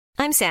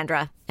I'm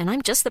Sandra, and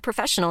I'm just the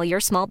professional your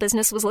small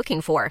business was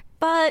looking for.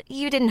 But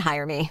you didn't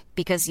hire me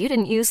because you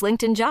didn't use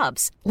LinkedIn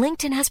Jobs.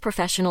 LinkedIn has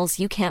professionals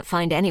you can't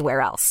find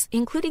anywhere else,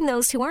 including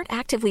those who aren't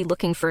actively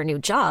looking for a new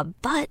job,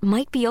 but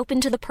might be open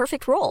to the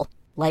perfect role,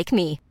 like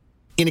me.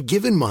 In a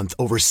given month,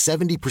 over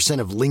 70%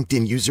 of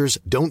LinkedIn users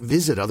don't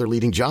visit other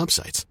leading job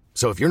sites.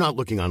 So if you're not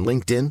looking on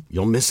LinkedIn,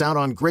 you'll miss out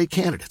on great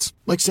candidates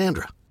like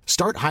Sandra.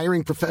 Start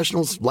hiring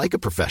professionals like a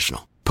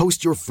professional.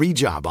 Post your free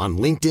job on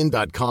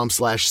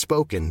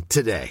linkedin.com/spoken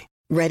today.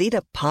 Ready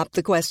to pop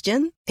the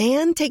question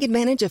and take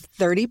advantage of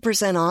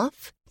 30%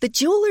 off? The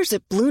jewelers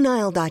at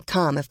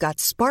BlueNile.com have got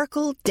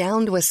sparkle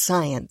down to a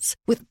science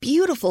with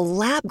beautiful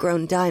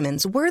lab-grown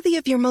diamonds worthy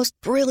of your most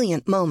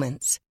brilliant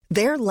moments.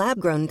 Their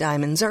lab-grown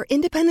diamonds are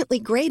independently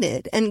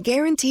graded and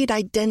guaranteed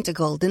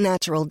identical to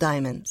natural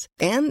diamonds.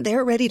 And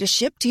they're ready to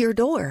ship to your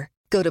door.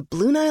 Go to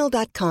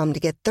BlueNile.com to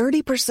get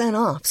 30%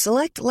 off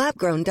select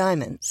lab-grown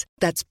diamonds.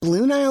 That's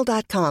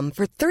BlueNile.com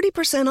for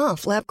 30%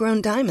 off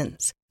lab-grown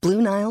diamonds.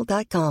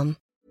 BlueNile.com.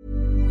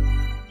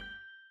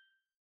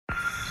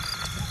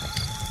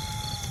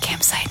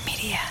 Campside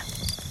Media.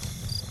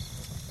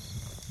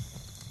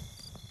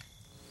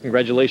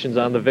 Congratulations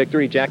on the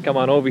victory. Jack, come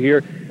on over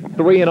here.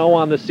 3-0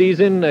 on the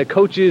season.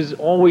 Coaches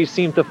always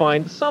seem to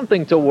find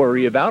something to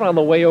worry about. On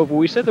the way over,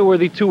 we said there were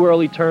the 2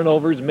 early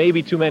turnovers,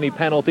 maybe too many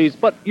penalties,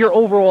 but your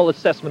overall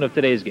assessment of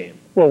today's game?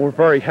 Well, we're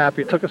very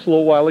happy. It took us a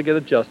little while to get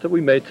adjusted.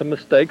 We made some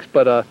mistakes,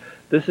 but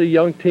this is a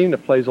young team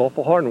that plays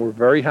awful hard, and we're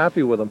very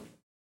happy with them.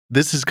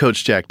 This is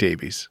Coach Jack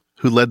Davies,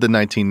 who led the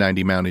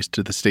 1990 Mounties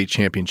to the state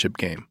championship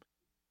game.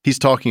 He's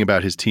talking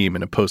about his team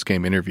in a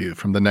post-game interview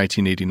from the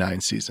 1989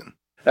 season.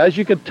 As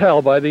you can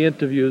tell by the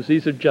interviews,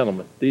 these are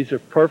gentlemen. These are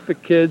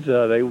perfect kids.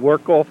 They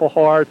work awful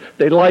hard.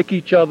 They like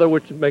each other,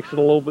 which makes it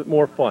a little bit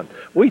more fun.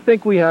 We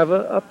think we have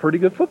a pretty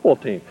good football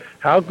team.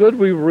 How good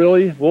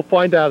we'll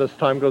find out as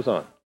time goes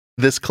on.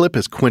 This clip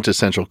is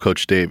quintessential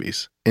Coach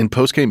Davies. In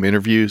post-game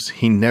interviews,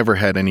 he never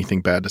had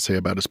anything bad to say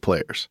about his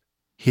players.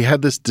 He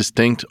had this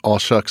distinct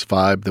all-shucks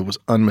vibe that was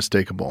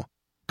unmistakable,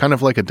 kind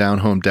of like a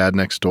down-home dad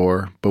next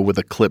door, but with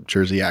a clipped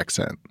Jersey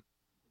accent.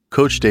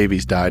 Coach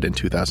Davies died in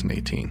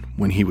 2018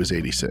 when he was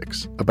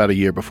 86, about a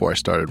year before I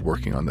started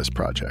working on this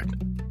project.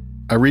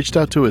 I reached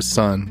out to his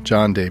son,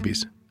 John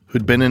Davies,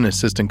 who'd been an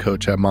assistant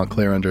coach at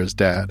Montclair under his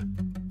dad.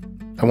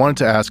 I wanted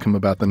to ask him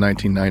about the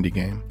 1990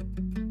 game,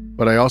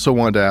 but I also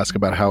wanted to ask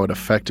about how it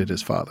affected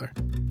his father,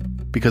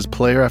 because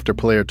player after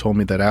player told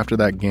me that after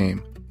that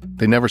game,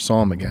 they never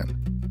saw him again,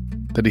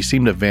 that he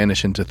seemed to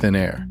vanish into thin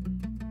air.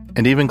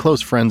 And even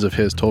close friends of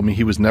his told me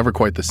he was never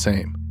quite the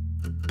same,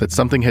 that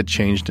something had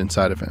changed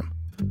inside of him,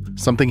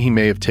 something he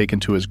may have taken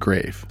to his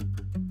grave.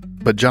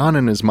 But John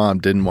and his mom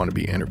didn't want to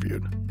be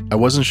interviewed. I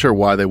wasn't sure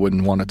why they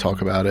wouldn't want to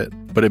talk about it,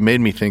 but it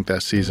made me think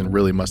that season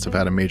really must have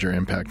had a major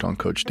impact on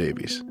Coach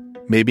Davies,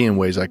 maybe in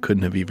ways I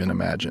couldn't have even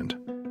imagined.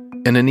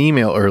 In an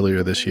email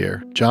earlier this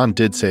year, John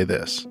did say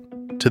this: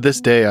 "To this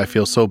day, I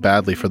feel so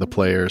badly for the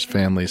players,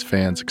 families,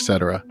 fans,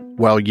 etc.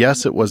 While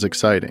yes, it was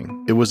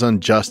exciting, it was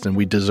unjust and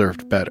we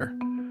deserved better.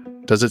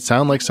 Does it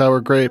sound like sour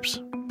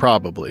grapes?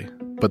 Probably,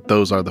 but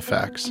those are the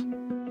facts."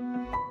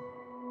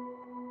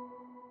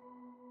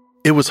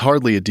 It was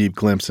hardly a deep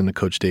glimpse into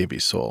Coach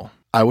Davies' soul.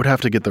 I would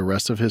have to get the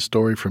rest of his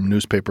story from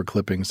newspaper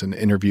clippings and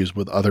interviews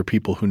with other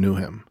people who knew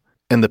him.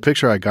 And the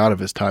picture I got of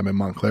his time in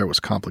Montclair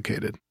was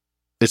complicated,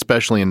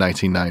 especially in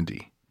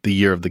 1990, the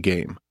year of the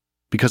game,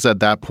 because at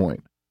that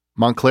point,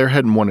 Montclair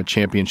hadn't won a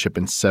championship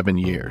in 7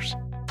 years,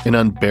 an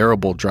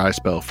unbearable dry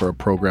spell for a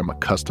program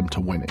accustomed to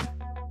winning.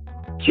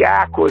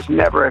 Jack was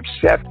never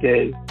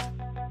accepted,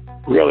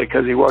 really,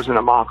 because he wasn't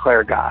a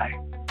Montclair guy.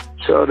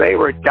 So they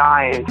were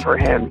dying for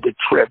him to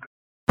trip.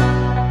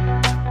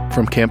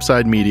 From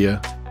Campside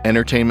Media,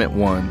 Entertainment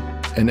One,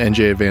 and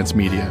NJ Advanced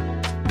Media,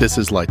 this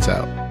is Lights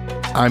Out.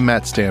 I'm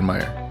Matt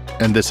Stanmeyer,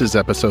 and this is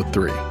Episode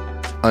 3,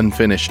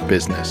 Unfinished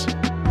Business.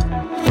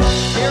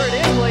 Here it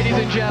is, ladies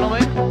and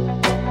gentlemen.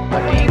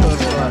 A game of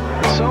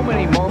so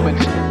many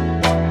moments.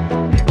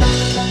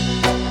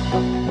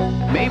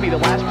 Maybe the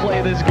last play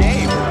of this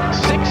game.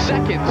 6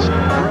 seconds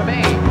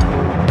remain.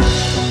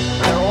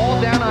 They're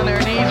all down on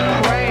their knees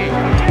praying.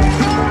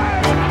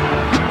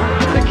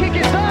 The kick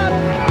is up.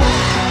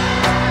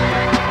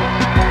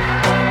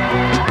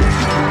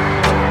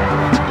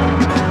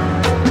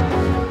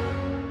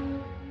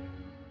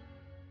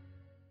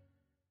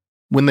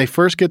 When they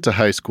first get to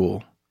high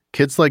school,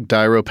 kids like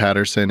Dairo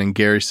Patterson and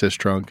Gary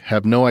Sistrunk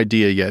have no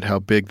idea yet how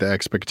big the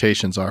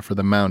expectations are for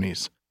the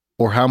Mounties,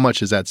 or how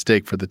much is at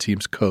stake for the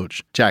team's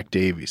coach, Jack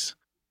Davies.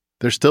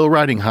 They're still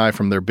riding high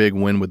from their big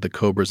win with the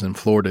Cobras in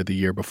Florida the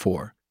year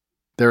before.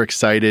 They're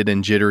excited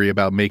and jittery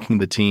about making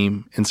the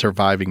team and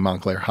surviving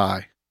Montclair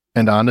High.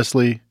 And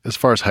honestly, as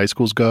far as high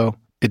schools go,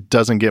 it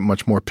doesn't get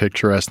much more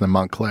picturesque than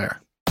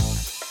Montclair.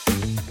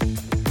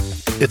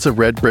 It's a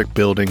red brick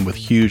building with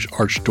huge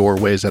arched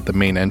doorways at the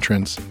main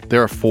entrance.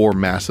 There are 4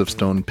 massive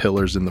stone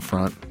pillars in the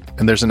front,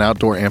 and there's an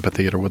outdoor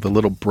amphitheater with a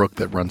little brook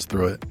that runs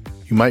through it.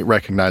 You might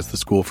recognize the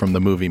school from the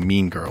movie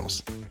Mean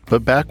Girls.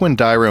 But back when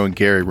Dairo and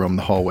Gary roamed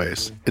the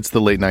hallways, it's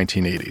the late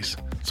 1980s.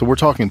 So we're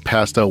talking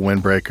pastel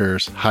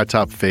windbreakers,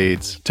 high-top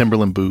fades,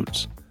 Timberland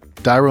boots.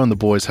 Dairo and the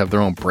boys have their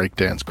own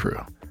breakdance crew.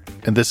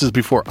 And this is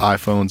before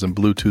iPhones and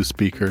Bluetooth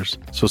speakers,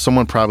 so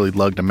someone probably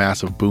lugged a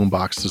massive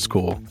boombox to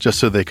school just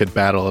so they could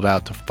battle it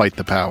out to fight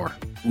the power.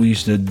 We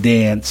used to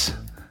dance,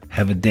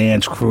 have a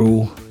dance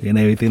crew and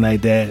everything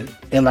like that.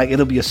 And like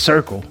it'll be a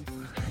circle,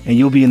 and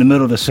you'll be in the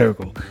middle of the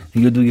circle,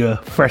 and you'll do your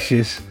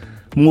freshest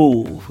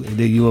move, and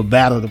then you'll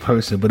battle the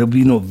person. But it'll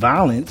be no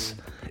violence.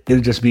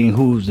 It'll just be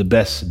who's the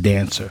best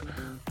dancer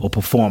or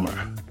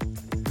performer.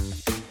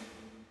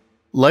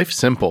 Life's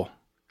simple.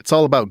 It's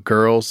all about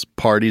girls,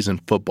 parties, and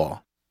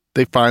football.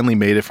 They finally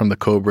made it from the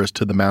Cobras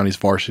to the Mounties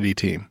varsity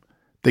team.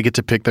 They get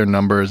to pick their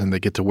numbers and they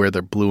get to wear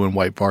their blue and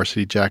white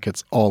varsity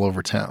jackets all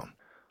over town.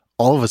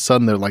 All of a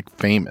sudden, they're like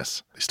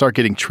famous. They start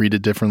getting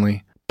treated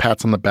differently.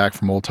 Pats on the back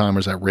from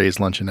old-timers at Ray's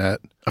Luncheonette.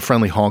 A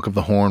friendly honk of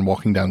the horn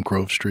walking down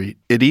Grove Street.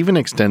 It even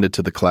extended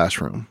to the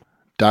classroom.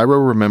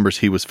 Dairo remembers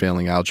he was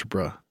failing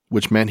algebra,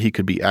 which meant he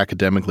could be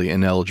academically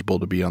ineligible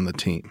to be on the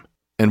team.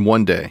 And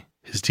one day,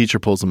 his teacher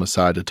pulls him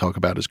aside to talk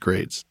about his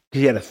grades.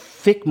 He had a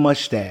thick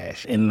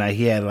mustache, and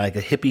he had like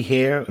a hippie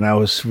hair, and I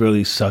was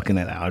really sucking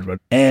at algebra.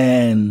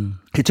 And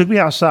he took me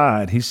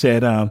outside. He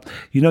said,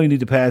 you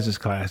need to pass this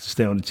class to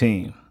stay on the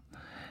team.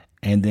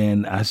 And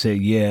then I said,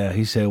 yeah.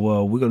 He said,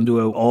 well, we're going to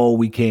do all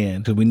we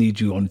can because we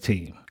need you on the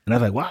team. And I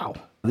was like, wow,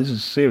 this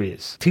is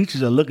serious.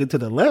 Teachers are looking to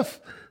the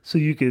left so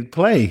you can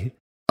play.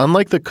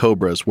 Unlike the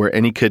Cobras, where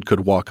any kid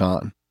could walk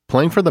on,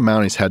 playing for the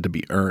Mounties had to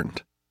be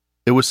earned.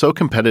 It was so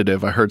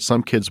competitive, I heard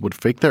some kids would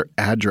fake their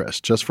address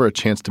just for a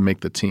chance to make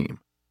the team,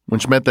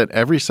 which meant that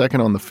every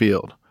second on the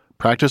field,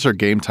 practice or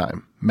game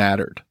time,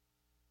 mattered.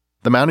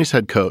 The Mounties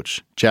head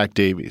coach, Jack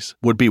Davies,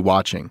 would be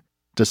watching,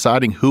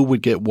 deciding who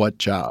would get what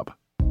job.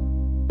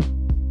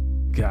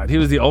 God, he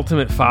was the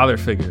ultimate father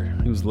figure.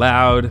 He was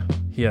loud,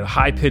 he had a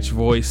high-pitched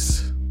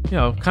voice,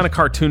 kind of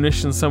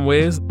cartoonish in some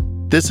ways.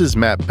 This is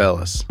Matt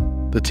Bellis,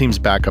 the team's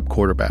backup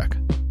quarterback,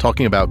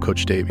 talking about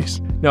Coach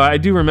Davies. No, I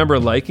do remember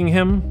liking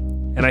him.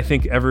 And I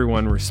think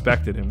everyone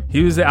respected him.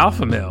 He was the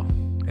alpha male,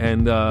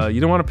 and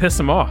you don't want to piss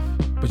him off,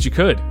 but you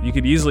could. You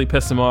could easily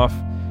piss him off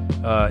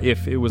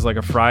if it was like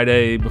a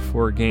Friday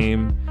before a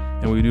game,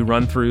 and we would do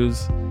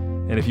run-throughs,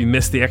 and if you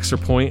missed the extra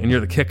point and you're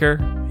the kicker,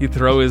 he'd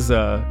throw his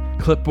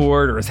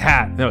clipboard or his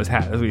hat. No, his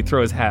hat. That's what he'd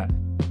throw his hat.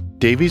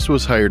 Davies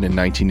was hired in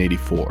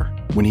 1984,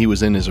 when he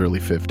was in his early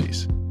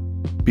 50s.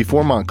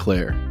 Before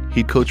Montclair,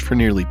 he'd coached for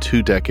nearly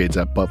 2 decades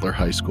at Butler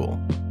High School,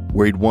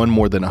 where he'd won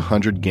more than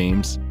 100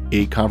 games,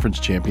 8 conference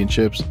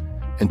championships,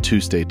 and 2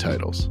 state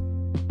titles.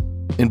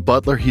 In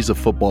Butler, he's a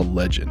football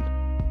legend.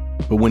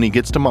 But when he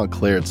gets to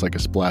Montclair, it's like a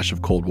splash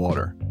of cold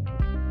water.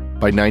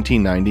 By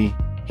 1990,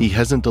 he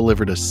hasn't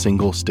delivered a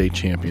single state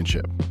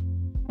championship.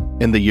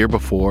 And the year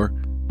before,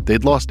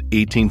 they'd lost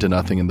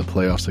 18-0 in the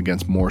playoffs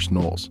against Morris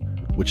Knowles,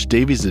 which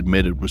Davies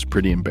admitted was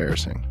pretty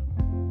embarrassing.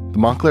 The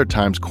Montclair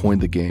Times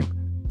coined the game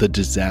the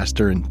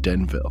disaster in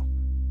Denville.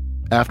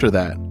 After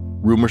that,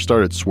 rumors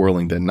started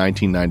swirling that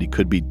 1990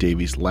 could be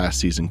Davies' last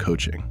season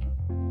coaching.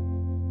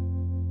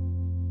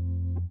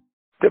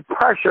 The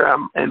pressure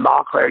in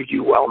Montclair, as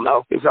you well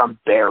know, is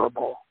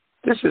unbearable.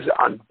 This is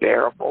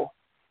unbearable.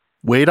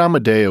 Wade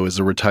Amadeo is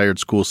a retired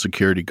school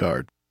security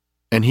guard,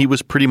 and he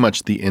was pretty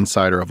much the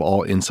insider of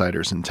all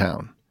insiders in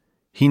town.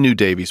 He knew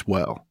Davies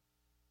well.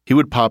 He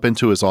would pop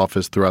into his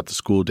office throughout the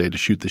school day to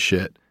shoot the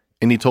shit,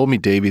 and he told me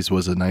Davies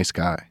was a nice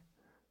guy.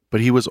 But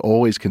he was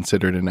always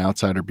considered an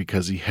outsider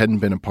because he hadn't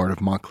been a part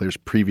of Montclair's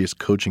previous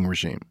coaching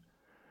regime.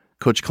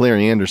 Coach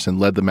Clary Anderson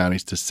led the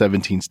Mounties to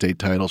 17 state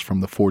titles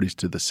from the 40s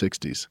to the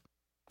 60s.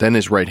 Then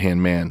his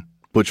right-hand man,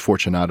 Butch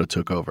Fortunato,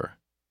 took over.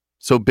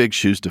 So big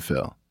shoes to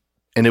fill.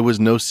 And it was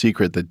no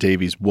secret that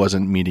Davies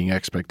wasn't meeting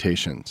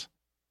expectations.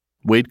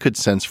 Wade could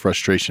sense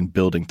frustration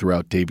building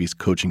throughout Davies'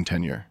 coaching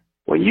tenure.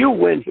 When you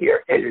win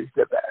here, it is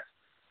the best.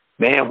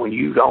 Man, when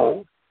you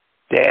don't,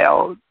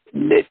 they'll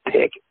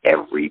nitpick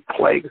every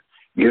play.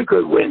 You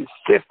could win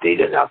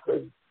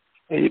 50-0,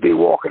 and you'd be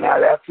walking out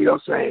of that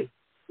field saying,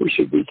 we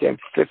should beat them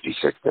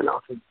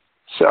 56-0.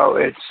 So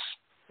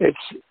it's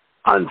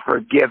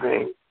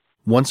unforgiving.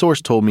 One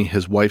source told me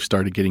his wife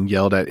started getting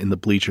yelled at in the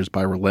bleachers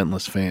by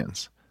relentless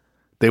fans.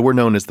 They were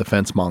known as the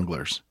fence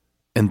monglers,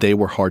 and they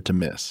were hard to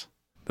miss.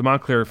 The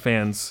Montclair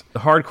fans, the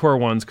hardcore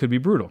ones, could be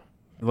brutal.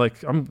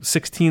 Like, I'm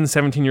 16,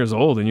 17 years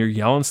old, and you're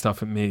yelling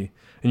stuff at me,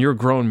 and you're a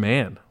grown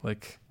man.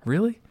 Like,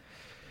 really?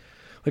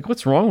 Like,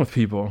 what's wrong with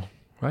people?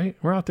 Right?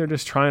 We're out there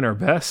just trying our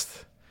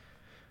best.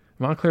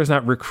 Montclair's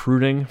not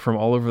recruiting from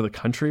all over the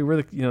country.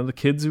 We're the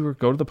kids who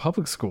go to the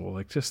public school.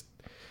 Like, just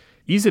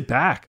ease it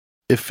back.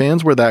 If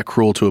fans were that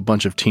cruel to a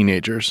bunch of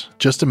teenagers,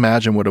 just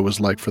imagine what it was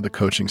like for the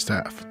coaching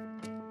staff.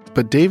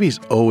 But Davies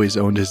always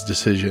owned his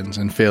decisions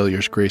and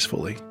failures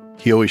gracefully.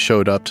 He always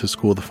showed up to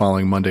school the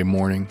following Monday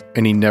morning,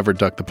 and he never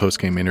ducked the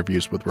postgame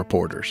interviews with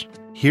reporters.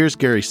 Here's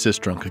Gary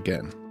Sistrunk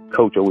again.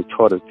 Coach always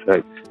taught us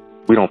that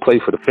we don't play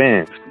for the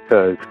fans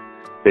because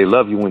they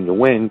love you when you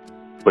win,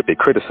 but they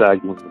criticize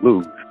you when you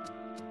lose.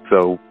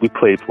 So we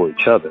played for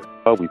each other.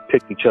 We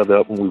picked each other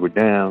up when we were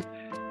down.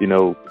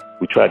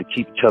 We try to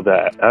keep each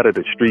other out of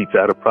the streets,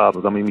 out of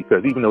problems. I mean,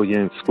 because even though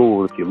you're in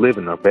school, if you live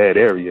in a bad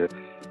area,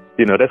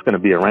 that's going to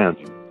be around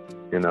you.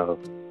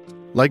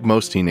 Like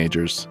most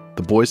teenagers,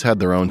 the boys had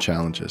their own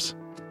challenges.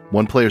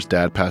 One player's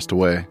dad passed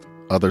away,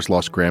 others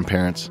lost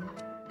grandparents.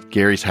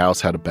 Gary's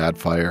house had a bad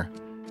fire,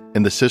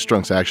 and the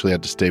Sistrunks actually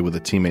had to stay with a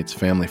teammate's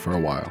family for a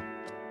while.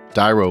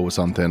 Dairo was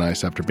on thin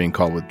ice after being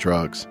caught with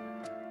drugs.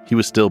 He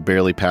was still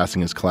barely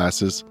passing his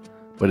classes,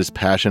 but his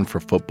passion for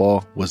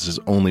football was his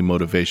only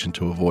motivation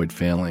to avoid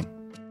failing.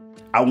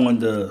 I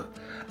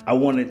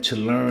wanted to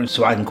learn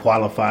so I can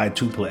qualify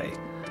to play,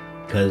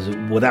 because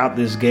without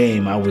this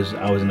game, I was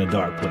in a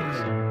dark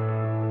place.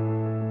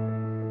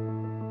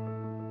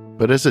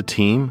 But as a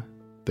team,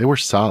 they were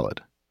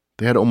solid.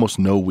 They had almost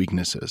no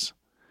weaknesses.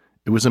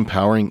 It was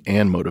empowering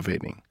and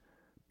motivating.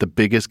 The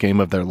biggest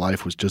game of their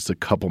life was just a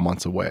couple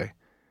months away,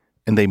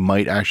 and they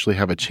might actually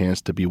have a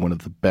chance to be one of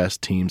the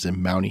best teams in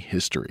Mountie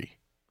history.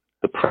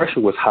 The pressure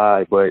was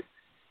high, but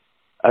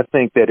I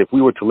think that if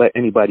we were to let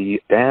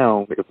anybody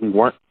down, if we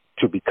weren't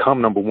to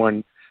become number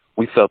one,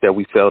 we felt that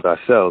we failed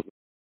ourselves.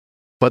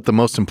 But the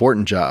most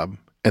important job,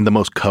 and the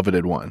most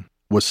coveted one,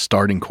 was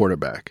starting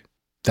quarterback.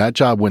 That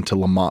job went to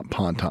Lamont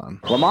Ponton.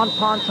 Lamont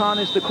Ponton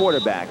is the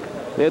quarterback.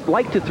 They'd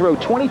like to throw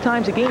 20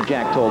 times a game,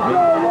 Jack told me,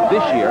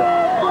 this year.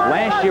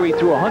 Last year he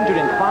threw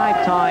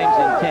 105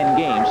 times in 10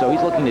 games, so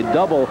he's looking to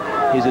double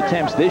his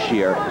attempts this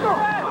year.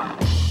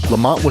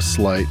 Lamont was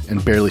slight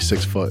and barely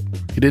 6 foot.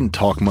 He didn't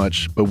talk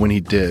much, but when he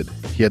did,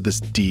 he had this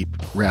deep,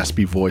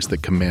 raspy voice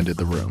that commanded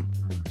the room.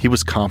 He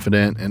was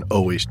confident and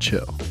always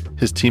chill.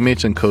 His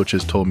teammates and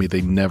coaches told me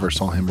they never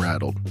saw him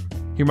rattled.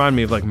 He reminded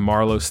me of like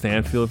Marlo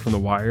Stanfield from The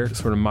Wire,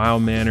 sort of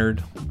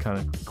mild-mannered, kind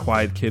of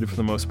quiet kid for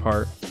the most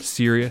part,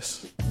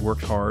 serious,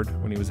 worked hard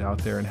when he was out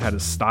there, and had a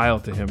style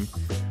to him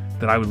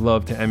that I would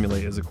love to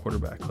emulate as a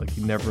quarterback. Like,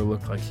 he never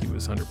looked like he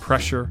was under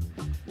pressure.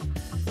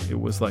 It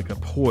was like a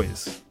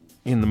poise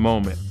in the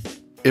moment.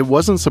 It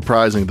wasn't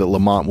surprising that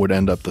Lamont would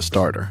end up the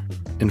starter.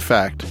 In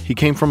fact, he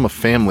came from a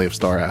family of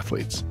star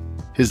athletes.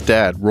 His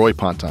dad, Roy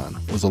Ponton,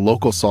 was a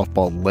local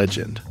softball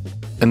legend,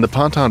 and the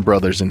Ponton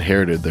brothers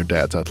inherited their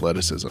dad's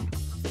athleticism.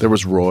 There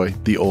was Roy,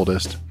 the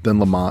oldest, then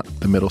Lamont,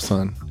 the middle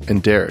son,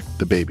 and Derek,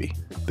 the baby.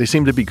 They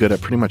seemed to be good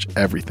at pretty much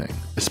everything,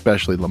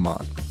 especially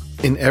Lamont.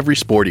 In every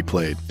sport he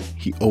played,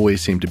 he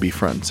always seemed to be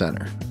front and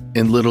center.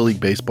 In Little League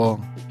Baseball,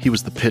 he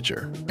was the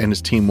pitcher, and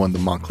his team won the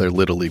Montclair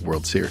Little League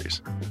World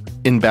Series.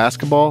 In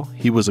basketball,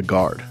 he was a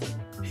guard.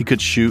 He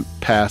could shoot,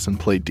 pass, and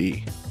play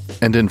D.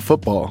 And in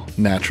football,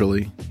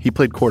 naturally, he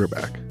played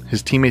quarterback.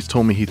 His teammates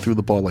told me he threw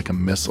the ball like a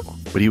missile,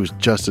 but he was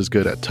just as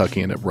good at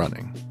tucking it at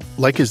running.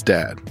 Like his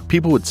dad,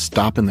 people would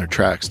stop in their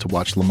tracks to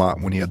watch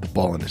Lamont when he had the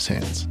ball in his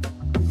hands.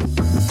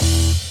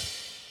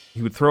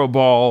 He would throw a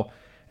ball,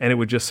 and it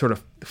would just sort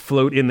of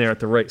float in there at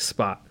the right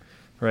spot,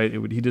 right?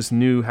 He just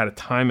knew how to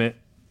time it.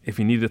 If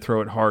he needed to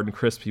throw it hard and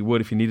crisp, he would.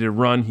 If he needed to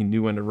run, he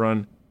knew when to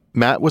run.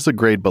 Matt was a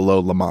grade below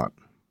Lamont.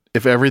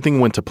 If everything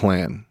went to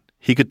plan,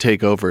 he could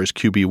take over as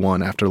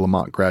QB1 after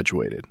Lamont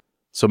graduated.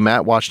 So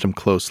Matt watched him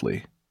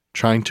closely,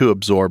 trying to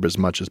absorb as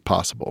much as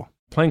possible.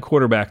 Playing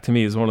quarterback to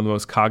me is one of the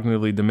most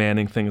cognitively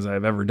demanding things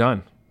I've ever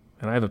done.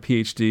 And I have a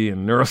PhD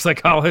in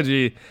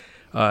neuropsychology,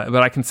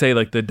 but I can say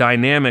like the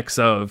dynamics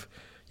of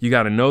you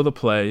got to know the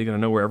play, you got to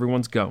know where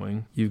everyone's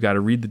going, you've got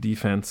to read the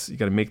defense, you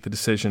got to make the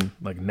decision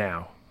like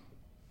now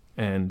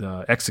and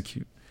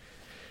execute.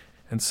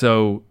 And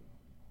so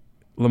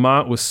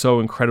Lamont was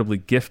so incredibly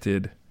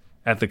gifted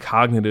at the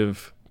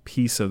cognitive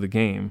piece of the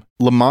game.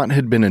 Lamont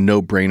had been a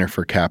no-brainer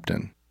for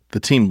captain. The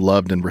team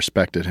loved and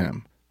respected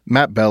him.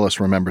 Matt Bellis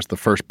remembers the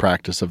first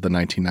practice of the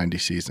 1990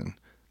 season.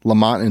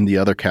 Lamont and the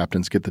other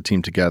captains get the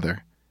team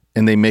together,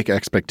 and they make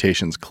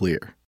expectations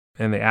clear.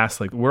 And they ask,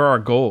 like, where are our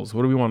goals?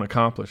 What do we want to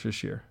accomplish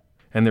this year?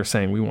 And they're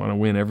saying, we want to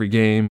win every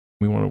game.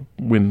 We want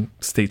to win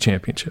state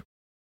championship.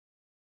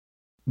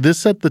 This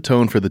set the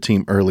tone for the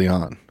team early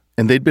on,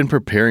 and they'd been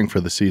preparing for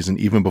the season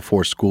even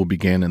before school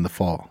began in the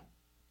fall.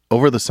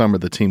 Over the summer,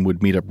 the team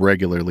would meet up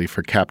regularly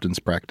for captains'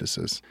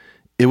 practices.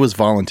 It was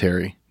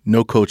voluntary,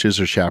 no coaches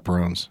or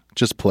chaperones,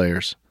 just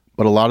players,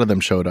 but a lot of them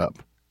showed up.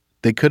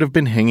 They could have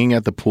been hanging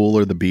at the pool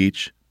or the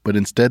beach, but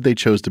instead they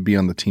chose to be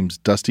on the team's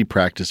dusty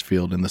practice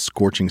field in the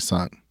scorching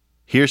sun.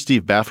 Here's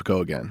Steve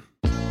Baffico again.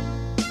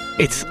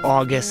 It's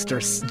August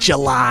or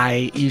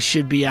July. You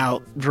should be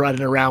out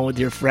running around with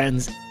your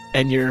friends,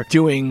 and you're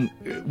doing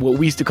what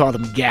we used to call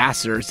them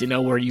gassers,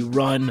 where you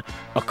run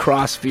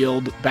across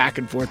field back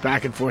and forth,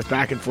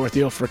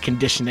 for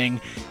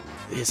conditioning.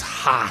 It's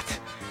hot,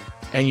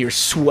 and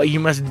you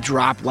must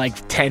drop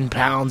like 10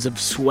 pounds of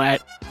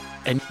sweat,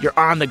 and you're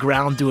on the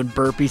ground doing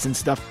burpees and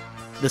stuff.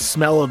 The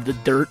smell of the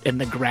dirt and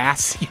the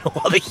grass,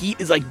 while the heat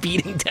is like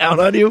beating down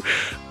on you.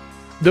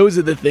 Those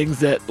are the things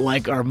that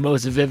are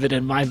most vivid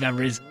in my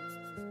memories.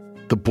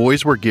 The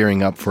boys were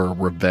gearing up for a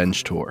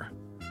revenge tour.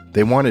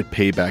 They wanted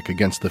payback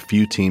against the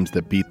few teams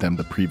that beat them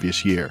the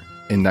previous year,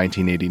 in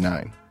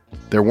 1989.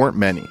 There weren't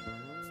many,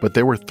 but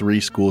there were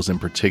 3 schools in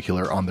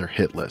particular on their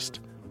hit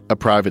list. A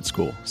private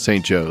school,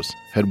 St. Joe's,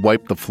 had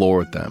wiped the floor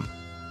with them.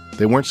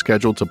 They weren't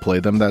scheduled to play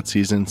them that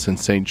season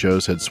since St.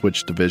 Joe's had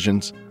switched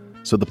divisions,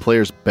 so the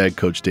players begged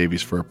Coach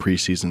Davies for a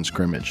preseason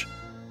scrimmage,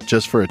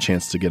 just for a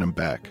chance to get him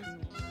back.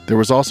 There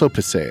was also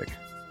Passaic,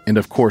 and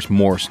of course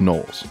Morris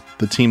Knowles,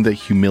 the team that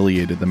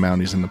humiliated the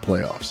Mounties in the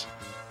playoffs.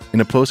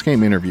 In a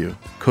post-game interview,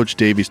 Coach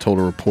Davies told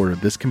a reporter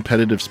this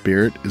competitive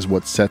spirit is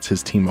what sets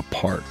his team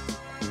apart.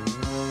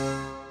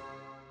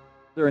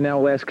 And now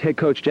we'll ask head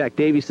coach Jack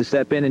Davies to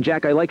step in. And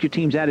Jack, I like your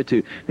team's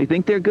attitude. They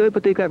think they're good,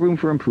 but they've got room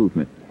for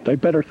improvement. They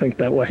better think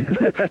that way.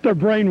 They're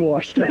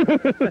brainwashed.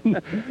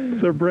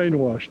 They're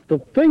brainwashed. The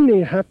thing they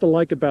have to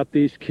like about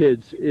these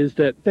kids is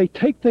that they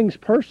take things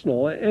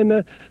personal,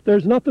 and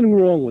there's nothing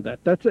wrong with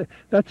that.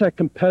 That's a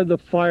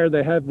competitive fire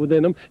they have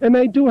within them, and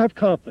they do have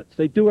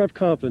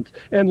confidence.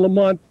 And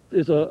Lamont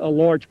is a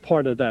large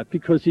part of that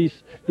because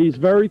he's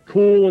very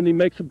cool and he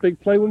makes a big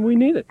play when we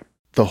need it.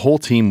 The whole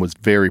team was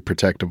very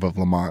protective of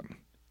Lamont.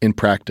 In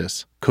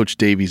practice, Coach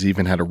Davies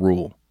even had a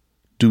rule: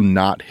 do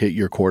not hit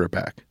your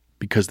quarterback,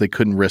 because they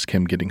couldn't risk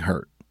him getting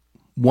hurt.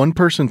 One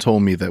person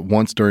told me that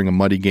once during a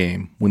muddy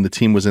game, when the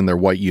team was in their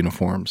white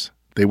uniforms,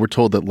 they were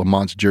told that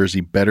Lamont's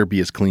jersey better be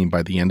as clean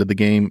by the end of the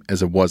game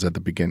as it was at the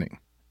beginning.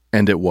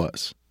 And it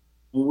was.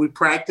 When we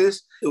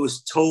practiced, it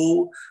was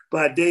told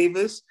by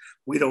Davis,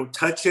 we don't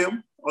touch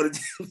him on the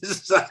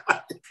Davis side.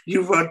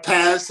 You run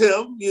past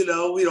him, we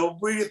don't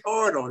breathe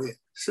hard on him.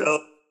 So,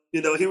 he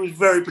was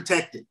very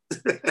protected.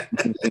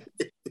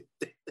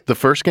 The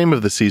first game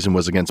of the season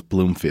was against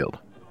Bloomfield,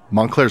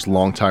 Montclair's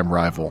longtime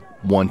rival,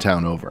 one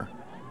town over.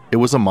 It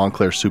was a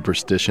Montclair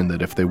superstition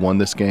that if they won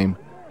this game,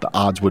 the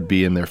odds would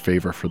be in their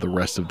favor for the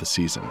rest of the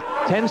season.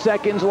 10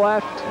 seconds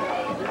left.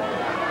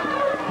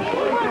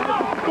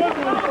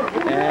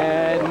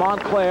 And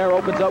Montclair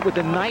opens up with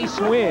a nice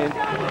win.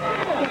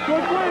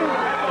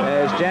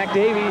 As Jack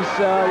Davies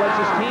lets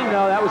his team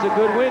know that was a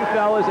good win,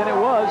 fellas, and it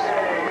was.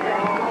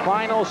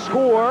 Final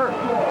score,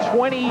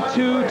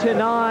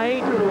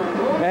 22-9,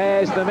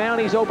 as the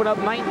Mounties open up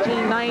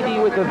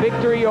 1990 with a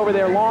victory over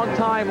their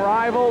longtime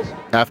rivals.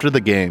 After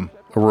the game,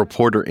 a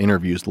reporter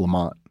interviews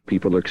Lamont.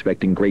 People are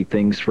expecting great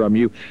things from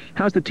you.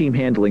 How's the team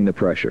handling the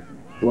pressure?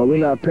 Well, we're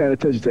not paying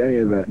attention to any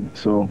of that,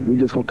 so we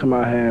just going to come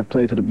out here and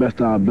play to the best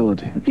of our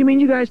ability. You mean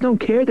you guys don't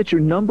care that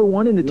you're number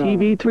one in the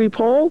TV3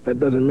 poll? That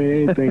doesn't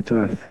mean anything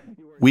to us.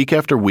 Week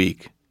after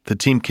week, the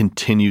team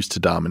continues to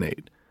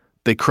dominate.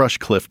 They crush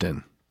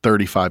Clifton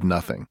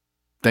 35-0,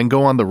 then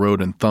go on the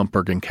road and thump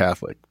Bergen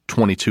Catholic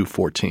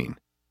 22-14.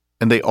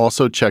 And they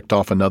also checked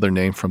off another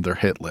name from their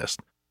hit list,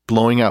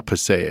 blowing out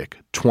Passaic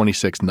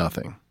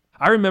 26-0.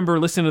 I remember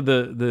listening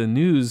to the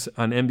news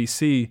on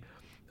NBC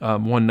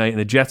one night,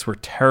 and the Jets were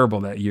terrible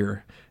that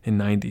year in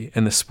 90.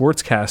 And the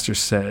sportscaster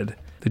said,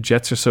 the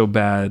Jets are so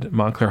bad,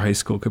 Montclair High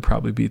School could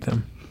probably beat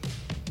them.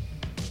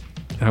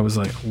 And I was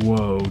like,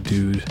 whoa,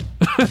 dude.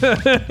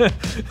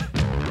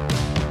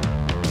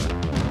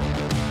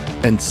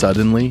 And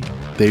suddenly,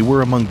 they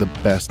were among the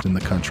best in the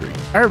country.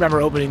 I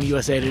remember opening the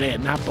USA Today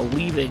and not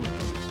believing.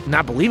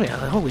 I'm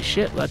like, holy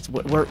shit,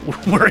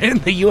 we're in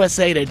the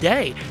USA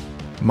Today.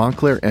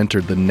 Montclair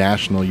entered the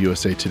national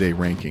USA Today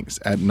rankings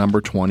at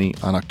number 20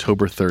 on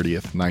October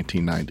 30th,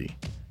 1990.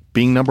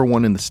 Being number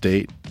one in the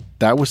state,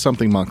 that was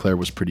something Montclair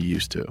was pretty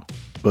used to.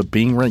 But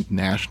being ranked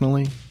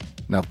nationally,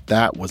 now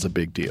that was a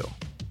big deal.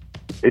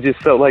 It just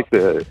felt like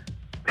the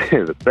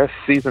best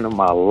season of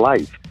my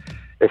life.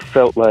 It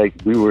felt like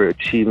we were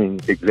achieving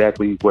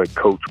exactly what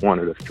Coach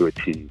wanted us to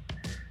achieve.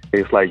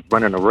 It's like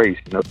running a race,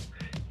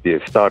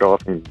 You start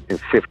off in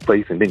 5th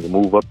place, and then you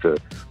move up to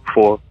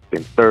 4th,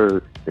 and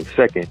 3rd, and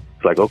 2nd.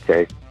 It's like,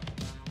 okay,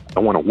 I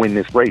want to win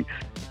this race.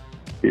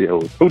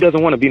 Who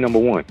doesn't want to be number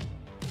 1?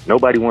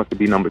 Nobody wants to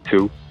be number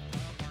 2.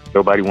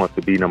 Nobody wants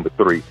to be number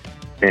 3.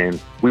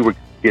 And we were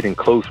getting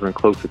closer and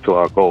closer to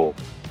our goal.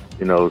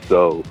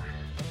 So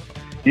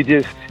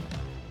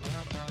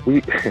it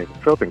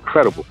felt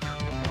incredible.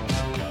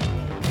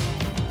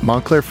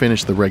 Montclair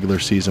finished the regular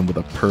season with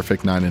a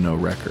perfect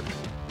 9-0 record.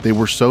 They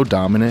were so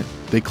dominant,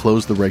 they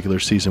closed the regular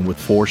season with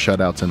 4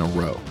 shutouts in a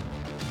row.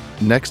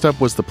 Next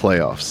up was the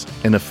playoffs,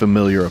 and a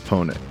familiar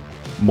opponent,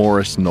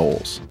 Morris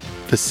Knowles.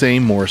 The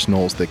same Morris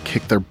Knowles that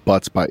kicked their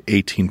butts by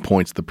 18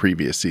 points the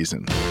previous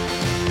season.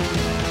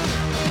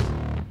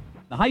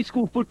 The high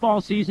school football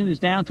season is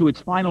down to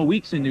its final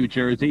weeks in New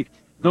Jersey.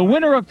 The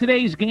winner of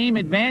today's game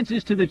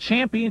advances to the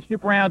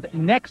championship round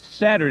next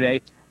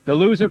Saturday. The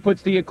loser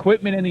puts the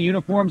equipment and the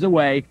uniforms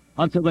away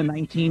until the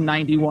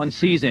 1991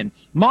 season.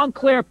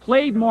 Montclair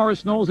played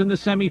Morris Knowles in the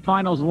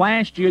semifinals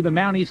last year. The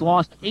Mounties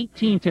lost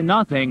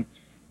 18-0.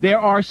 There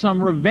are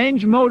some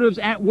revenge motives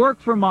at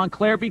work for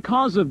Montclair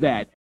because of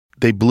that.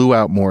 They blew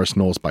out Morris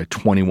Knowles by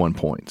 21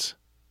 points.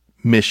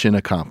 Mission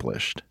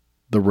accomplished.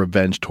 The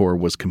revenge tour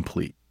was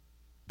complete.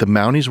 The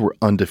Mounties were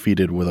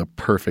undefeated with a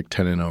perfect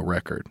 10-0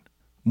 record.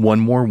 One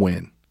more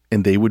win,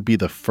 and they would be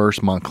the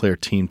first Montclair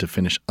team to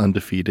finish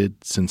undefeated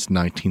since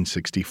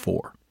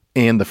 1964,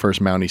 and the first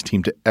Mounties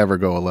team to ever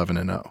go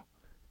 11-0.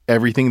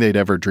 Everything they'd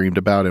ever dreamed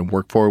about and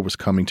worked for was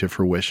coming to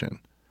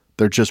fruition.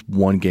 They're just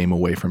one game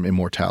away from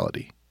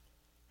immortality.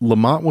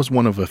 Lamont was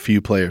one of a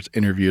few players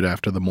interviewed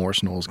after the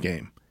Morris Knowles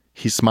game.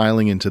 He's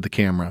smiling into the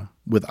camera,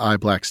 with eye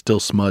black still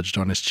smudged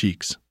on his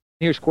cheeks.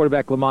 Here's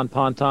quarterback Lamont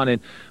Ponton.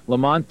 And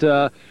Lamont,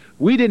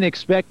 we didn't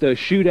expect a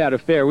shootout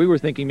affair. We were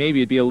thinking maybe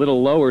it'd be a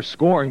little lower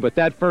scoring, but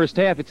that first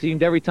half, it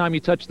seemed every time you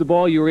touched the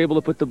ball, you were able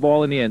to put the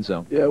ball in the end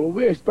zone. Yeah, well,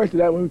 we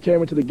expected that when we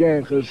came into the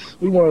game because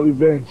we wanted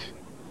revenge.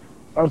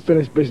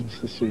 Unfinished business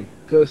to see.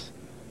 Because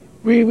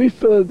we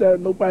feel that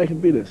nobody can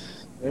beat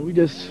us. And we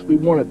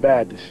want it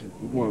bad this year.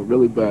 We want it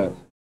really bad.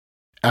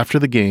 After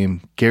the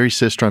game, Gary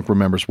Sistrunk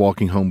remembers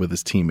walking home with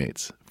his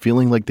teammates,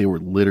 feeling like they were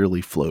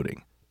literally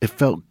floating. It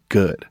felt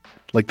good,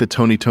 like the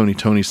Tony, Tony,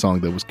 Tony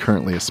song that was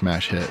currently a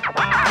smash hit.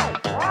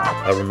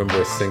 I remember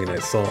us singing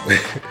that song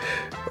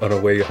on our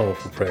way home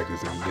from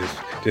practice and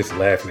just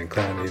laughing and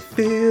clowning. It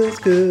feels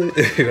good.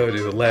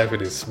 Just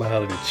laughing and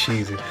smiling and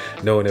cheesing,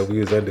 knowing that we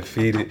was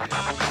undefeated.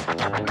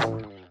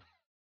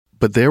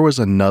 But there was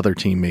another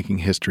team making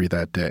history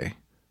that day.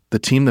 The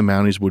team the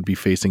Mounties would be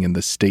facing in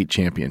the state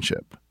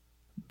championship.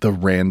 The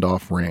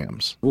Randolph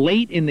Rams.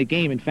 Late in the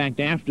game, in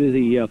fact, after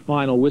the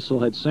final whistle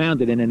had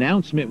sounded, an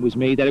announcement was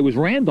made that it was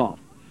Randolph,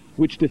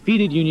 which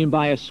defeated Union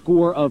by a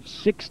score of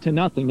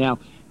 6-0. Now,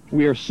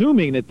 we are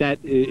assuming that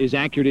is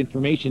accurate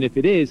information. If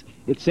it is,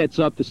 it sets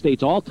up the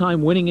state's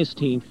all-time winningest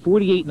team,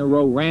 48 in a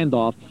row,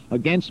 Randolph,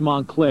 against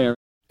Montclair.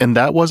 And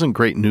that wasn't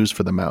great news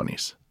for the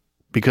Mounties,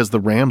 because the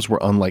Rams were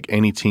unlike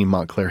any team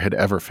Montclair had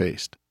ever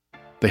faced.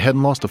 They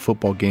hadn't lost a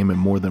football game in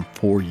more than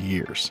 4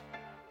 years.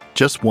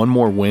 Just one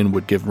more win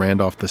would give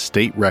Randolph the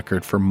state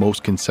record for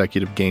most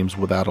consecutive games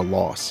without a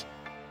loss.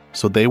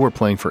 So they were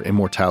playing for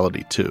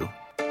immortality too.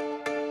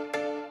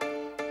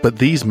 But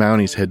these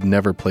Mounties had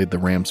never played the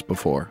Rams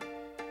before.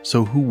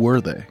 So who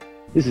were they?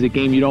 This is a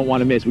game you don't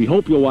want to miss. We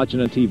hope you'll watch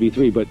it on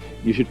TV3, but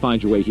you should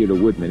find your way here to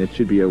Woodman. It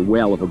should be a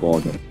whale of a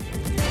ball game.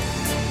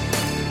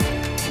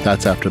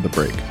 That's after the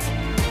break.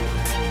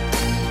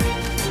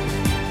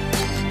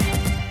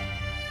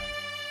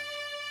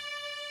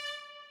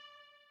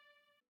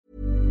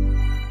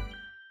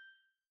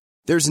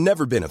 There's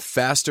never been a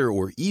faster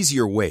or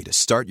easier way to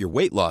start your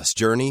weight loss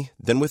journey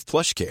than with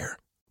PlushCare.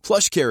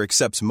 PlushCare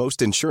accepts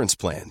most insurance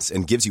plans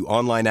and gives you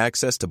online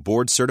access to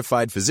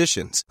board-certified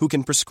physicians who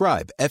can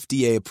prescribe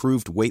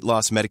FDA-approved weight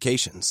loss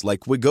medications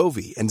like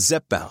Wegovy and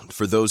Zepbound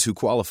for those who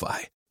qualify.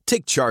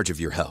 Take charge of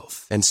your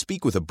health and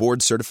speak with a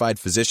board-certified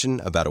physician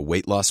about a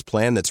weight loss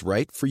plan that's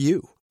right for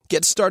you.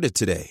 Get started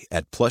today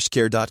at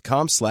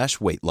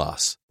plushcare.com/weight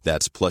loss.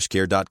 That's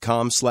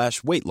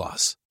plushcare.com/weight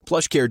loss.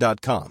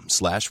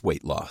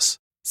 plushcare.com/weight loss.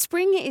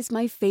 Spring is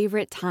my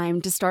favorite time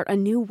to start a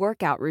new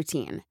workout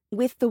routine.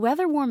 With the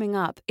weather warming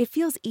up, it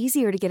feels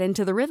easier to get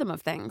into the rhythm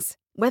of things.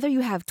 Whether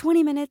you have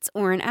 20 minutes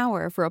or an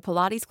hour for a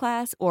Pilates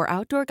class or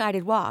outdoor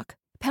guided walk,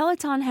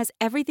 Peloton has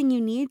everything you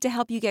need to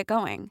help you get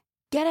going.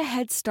 Get a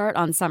head start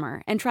on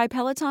summer and try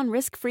Peloton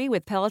risk-free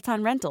with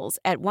Peloton Rentals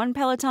at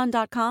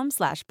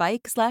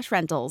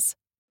onepeloton.com/bike/rentals.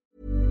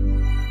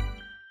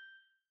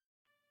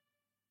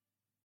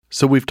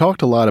 So we've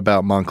talked a lot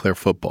about Montclair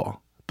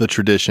football, the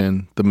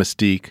tradition, the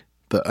mystique,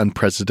 the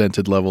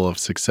unprecedented level of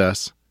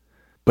success.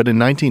 But in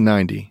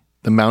 1990,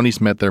 the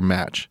Mounties met their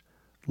match,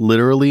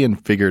 literally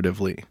and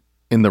figuratively,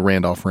 in the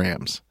Randolph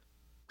Rams.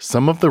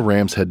 Some of the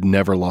Rams had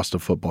never lost a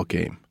football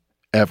game,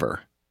 ever,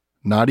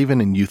 not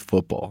even in youth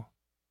football.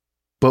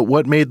 But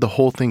what made the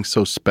whole thing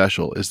so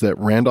special is that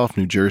Randolph,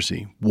 New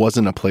Jersey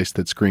wasn't a place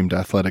that screamed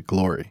athletic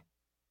glory.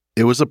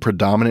 It was a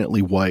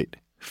predominantly white,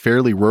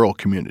 fairly rural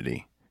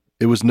community.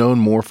 It was known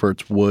more for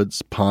its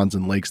woods, ponds,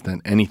 and lakes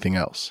than anything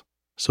else,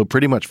 so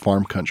pretty much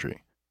farm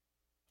country.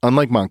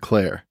 Unlike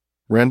Montclair,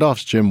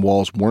 Randolph's gym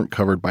walls weren't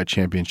covered by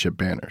championship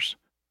banners.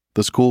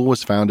 The school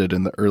was founded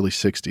in the early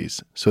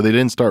 60s, so they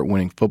didn't start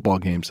winning football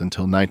games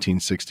until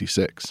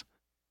 1966.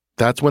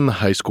 That's when the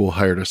high school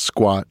hired a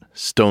squat,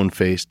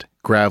 stone-faced,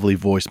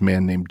 gravelly-voiced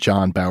man named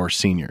John Bauer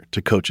Sr.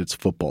 to coach its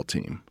football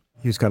team.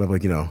 He was kind of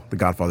like, the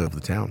godfather of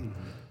the town.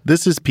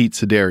 This is Pete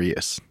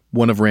Sidarius,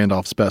 one of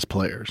Randolph's best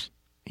players.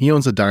 He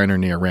owns a diner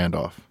near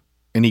Randolph,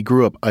 and he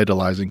grew up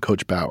idolizing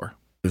Coach Bauer.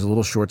 He was a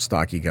little short,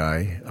 stocky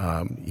guy.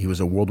 He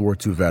was a World War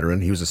II veteran.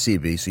 He was a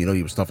CB, so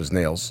he was tough as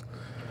nails.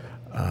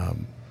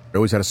 He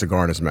always had a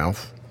cigar in his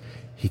mouth.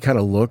 He kind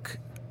of looked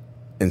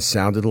and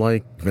sounded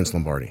like Vince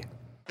Lombardi.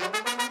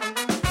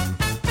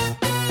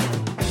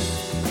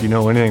 If you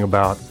know anything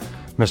about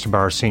Mr.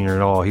 Bauer Sr.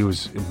 at all, he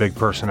was a big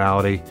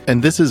personality.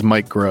 And this is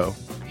Mike Groh.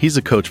 He's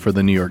a coach for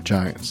the New York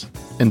Giants.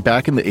 And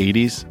back in the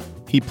 80s,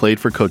 he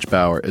played for Coach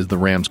Bauer as the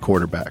Rams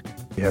quarterback.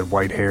 He had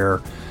white hair,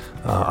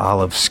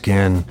 olive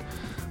skin,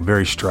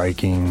 very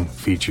striking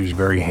features,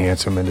 very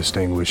handsome and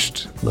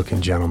distinguished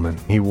looking gentleman.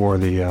 He wore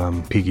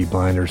the Peaky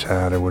Blinders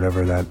hat or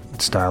whatever that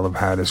style of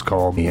hat is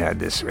called. He had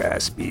this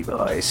raspy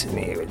voice and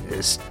he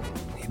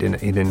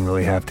didn't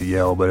really have to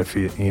yell, but if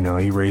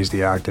he raised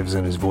the octaves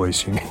in his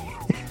voice,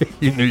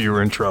 you knew you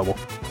were in trouble.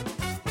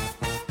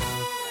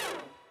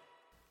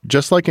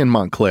 Just like in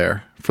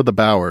Montclair, for the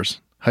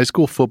Bauers, high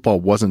school football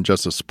wasn't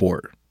just a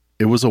sport.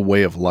 It was a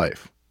way of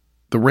life.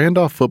 The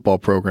Randolph football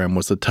program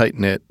was a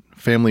tight-knit,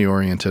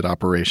 family-oriented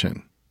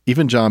operation.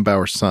 Even John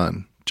Bauer's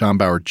son, John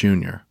Bauer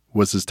Jr.,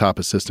 was his top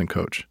assistant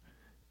coach.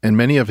 and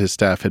many of his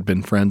staff had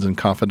been friends and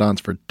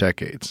confidants for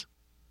decades.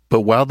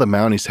 But while the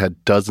Mounties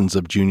had dozens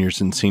of juniors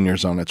and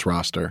seniors on its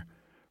roster,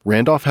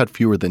 Randolph had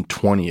fewer than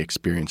 20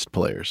 experienced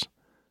players.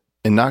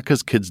 And not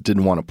because kids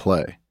didn't want to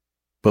play,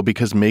 but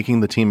because making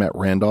the team at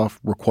Randolph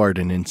required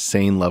an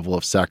insane level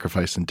of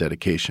sacrifice and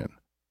dedication,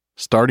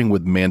 starting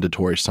with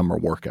mandatory summer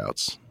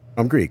workouts.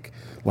 I'm Greek.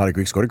 A lot of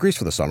Greeks go to Greece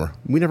for the summer.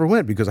 We never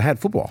went because I had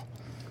football.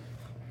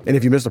 And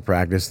if you missed a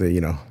practice,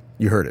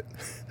 you heard it.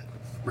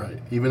 Right,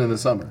 even in the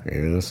summer.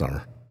 Even in the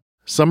summer.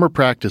 Summer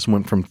practice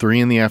went from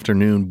 3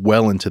 p.m.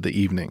 well into the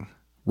evening,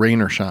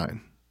 rain or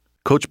shine.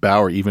 Coach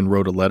Bauer even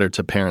wrote a letter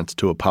to parents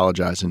to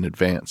apologize in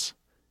advance.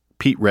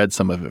 Pete read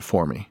some of it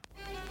for me.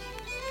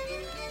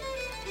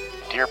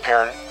 Dear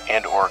parent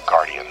and or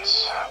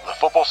guardians, the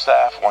football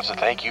staff wants to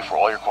thank you for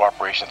all your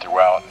cooperation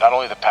throughout not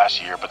only the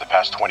past year, but the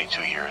past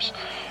 22 years.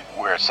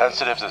 We're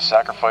sensitive to the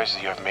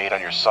sacrifices you have made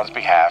on your son's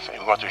behalf, and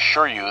we want to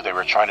assure you that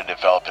we're trying to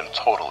develop him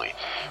totally.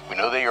 We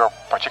know that you're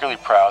particularly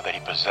proud that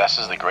he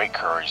possesses the great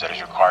courage that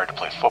is required to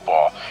play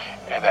football,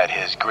 and that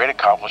his great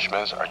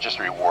accomplishments are just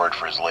a reward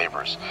for his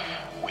labors.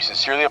 We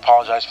sincerely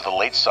apologize for the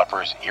late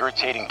suppers,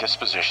 irritating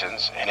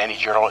dispositions, and any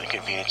general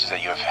inconveniences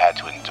that you have had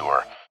to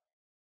endure.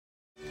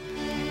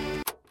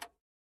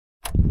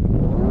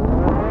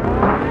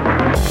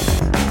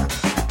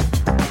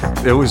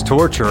 It was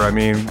torture. I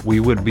mean,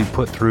 we would be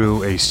put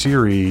through a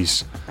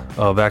series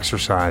of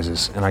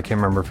exercises, and I can't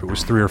remember if it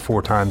was 3 or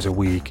 4 times a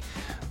week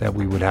that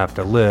we would have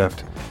to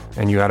lift,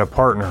 and you had a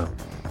partner,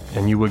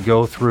 and you would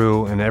go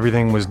through, and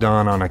everything was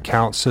done on a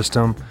count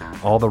system.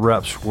 All the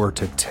reps were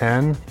to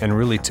 10 and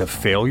really to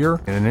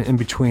failure, and in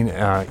between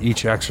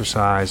each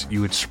exercise,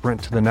 you would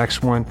sprint to the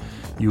next one.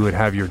 You would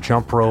have your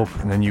jump rope,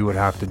 and then you would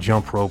have to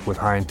jump rope with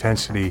high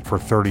intensity for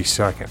 30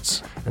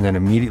 seconds. And then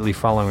immediately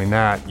following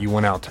that, you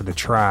went out to the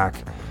track,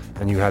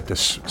 and you had to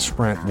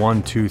sprint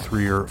 1, 2,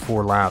 3, or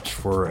 4 laps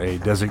for a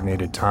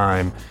designated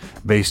time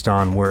based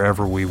on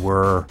wherever we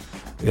were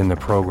in the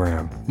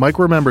program. Mike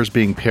remembers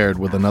being paired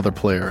with another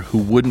player who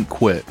wouldn't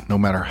quit no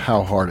matter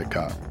how hard it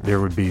got. There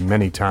would be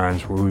many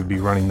times where we'd be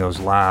running those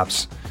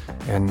laps,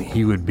 and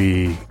he would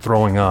be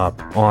throwing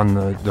up on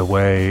the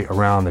way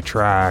around the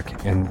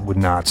track and would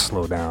not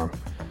slow down.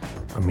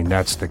 I mean,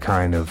 that's the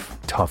kind of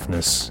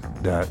toughness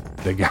that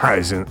the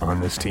guys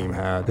on this team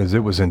had, because it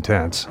was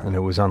intense, and it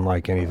was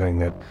unlike anything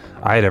that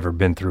I had ever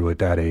been through at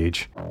that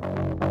age.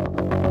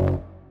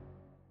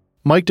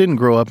 Mike didn't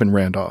grow up in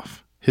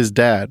Randolph. His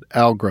dad,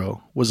 Al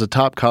Groh, was a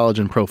top college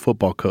and pro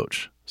football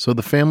coach, so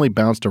the family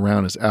bounced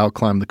around as Al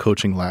climbed the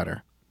coaching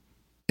ladder.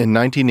 In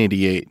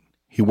 1988,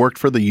 he worked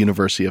for the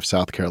University of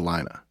South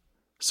Carolina,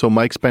 so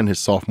Mike spent his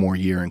sophomore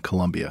year in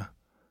Columbia.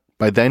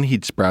 By then,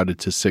 he'd sprouted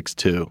to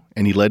 6'2",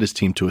 and he led his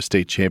team to a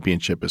state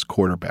championship as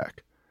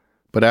quarterback.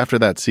 But after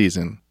that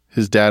season,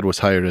 his dad was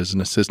hired as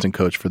an assistant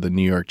coach for the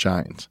New York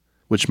Giants,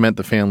 which meant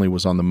the family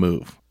was on the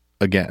move,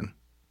 again.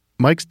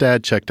 Mike's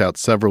dad checked out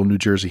several New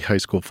Jersey high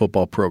school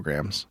football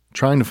programs,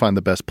 trying to find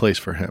the best place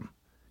for him.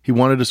 He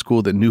wanted a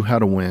school that knew how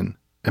to win,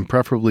 and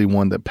preferably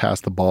one that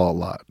passed the ball a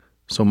lot,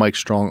 so Mike's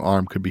strong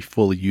arm could be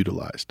fully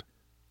utilized.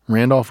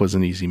 Randolph was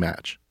an easy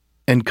match.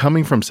 And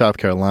coming from South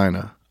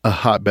Carolina, a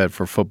hotbed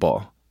for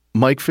football,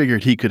 Mike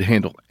figured he could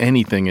handle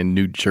anything in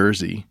New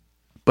Jersey,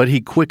 but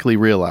he quickly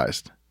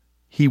realized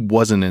he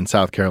wasn't in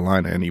South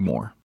Carolina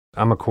anymore.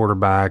 I'm a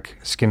quarterback,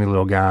 skinny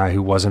little guy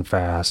who wasn't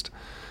fast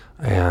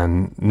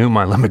and knew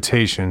my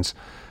limitations.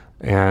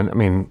 And I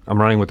mean, I'm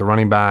running with the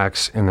running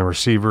backs and the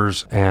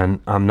receivers,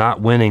 and I'm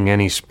not winning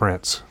any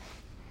sprints.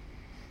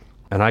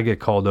 And I get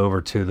called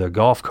over to the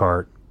golf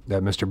cart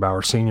that Mr.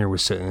 Bauer Sr.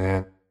 was sitting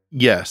in.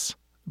 Yes.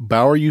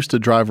 Bauer used to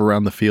drive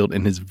around the field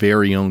in his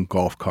very own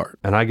golf cart.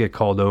 And I get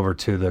called over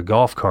to the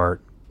golf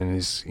cart, and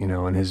he's,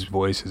 in his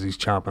voice as he's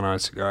chomping on a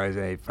cigar, he's,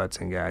 "Hey,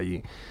 Futzen guy,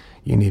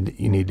 you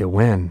need to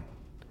win."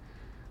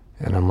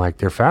 And I'm like,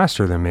 "They're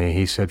faster than me."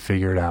 He said,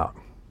 "Figure it out."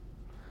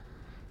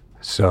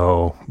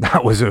 So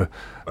that was a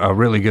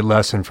really good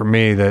lesson for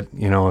me that,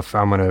 if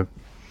I'm going to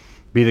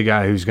be the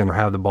guy who's going to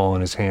have the ball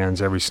in his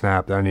hands every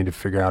snap, that I need to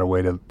figure out a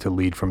way to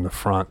lead from the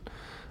front.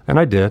 And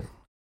I did.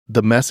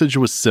 The message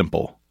was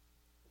simple.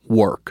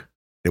 Work.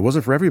 It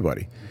wasn't for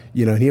everybody.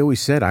 And he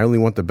always said, "I only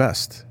want the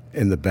best."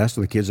 And the best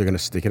of the kids are going to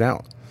stick it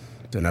out.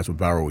 And that's what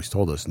Bauer always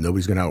told us.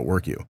 Nobody's going to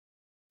outwork you.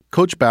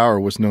 Coach Bauer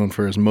was known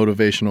for his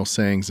motivational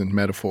sayings and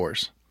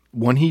metaphors.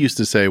 One he used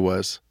to say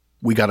was,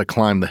 "We got to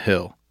climb the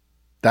hill."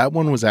 That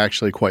one was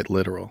actually quite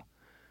literal.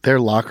 Their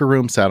locker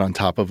room sat on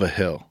top of a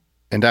hill,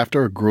 and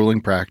after a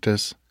grueling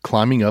practice,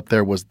 climbing up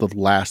there was the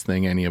last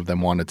thing any of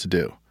them wanted to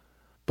do.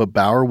 But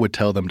Bauer would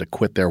tell them to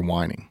quit their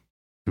whining.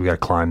 We got to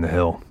climb the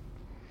hill.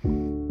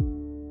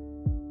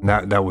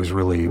 That was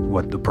really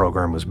what the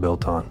program was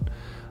built on.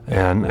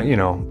 And,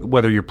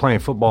 whether you're playing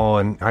football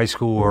in high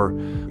school or,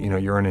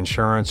 you're in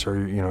insurance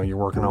or, you're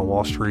working on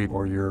Wall Street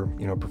or you're,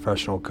 a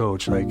professional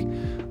coach,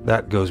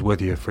 that goes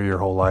with you for your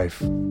whole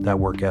life. That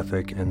work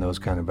ethic and those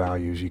kind of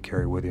values you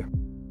carry with you.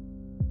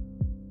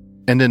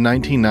 And in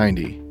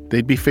 1990,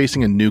 they'd be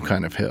facing a new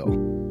kind of hill.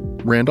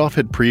 Randolph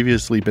had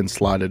previously been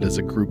slotted as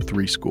a Group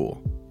 3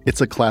 school,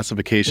 It's a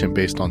classification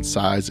based on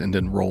size and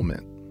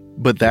enrollment.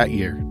 But that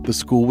year, the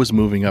school was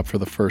moving up for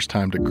the first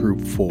time to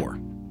Group 4,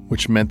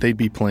 which meant they'd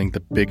be playing the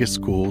biggest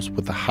schools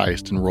with the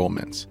highest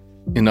enrollments.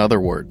 In other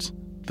words,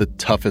 the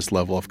toughest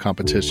level of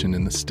competition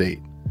in the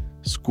state,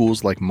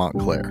 schools like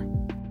Montclair.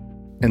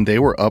 And they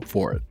were up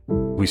for it.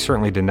 We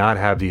certainly did not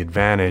have the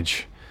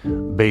advantage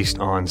based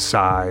on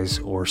size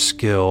or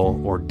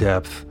skill or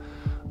depth,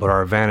 but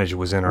our advantage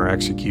was in our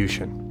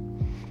execution.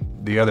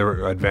 The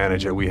other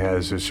advantage that we had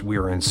is we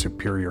were in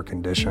superior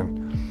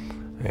condition.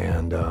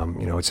 And,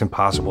 it's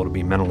impossible to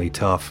be mentally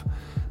tough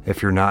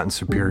if you're not in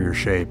superior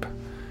shape,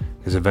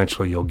 because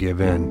eventually you'll give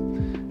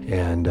in.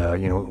 And,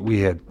 we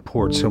had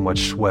poured so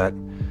much sweat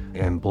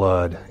and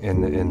blood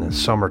in the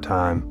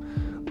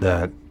summertime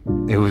that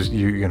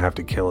you're going to have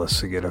to kill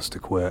us to get us to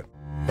quit.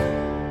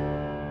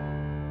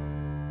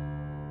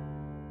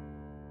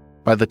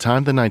 By the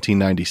time the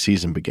 1990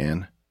 season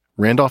began,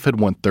 Randolph had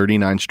won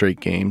 39 straight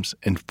games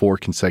and 4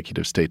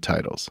 consecutive state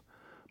titles.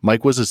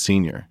 Mike was a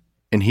senior,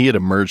 and he had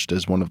emerged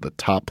as one of the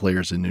top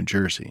players in New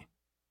Jersey.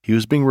 He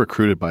was being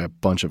recruited by a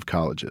bunch of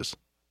colleges.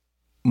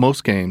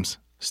 Most games,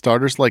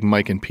 starters like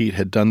Mike and Pete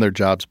had done their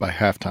jobs by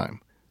halftime.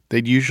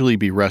 They'd usually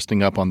be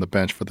resting up on the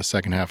bench for the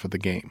second half of the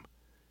game.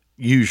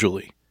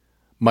 Usually.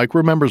 Mike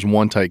remembers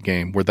one tight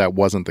game where that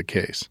wasn't the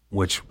case.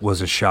 Which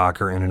was a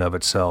shocker in and of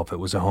itself. It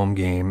was a home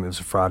game. It was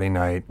a Friday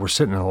night. We're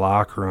sitting in the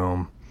locker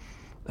room,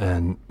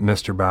 and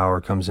Mr. Bauer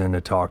comes in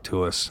to talk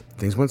to us.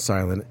 Things went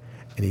silent,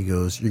 and he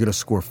goes, "You're going to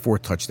score 4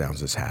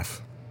 touchdowns this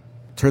half."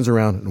 Turns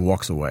around and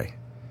walks away.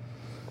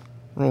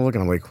 We're all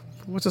looking, I'm like,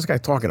 what's this guy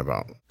talking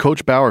about?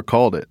 Coach Bauer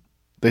called it.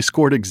 They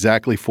scored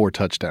exactly 4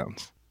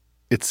 touchdowns.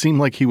 It seemed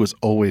like he was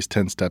always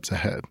 10 steps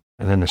ahead.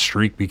 And then the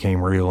streak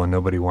became real, and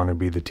nobody wanted to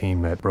be the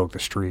team that broke the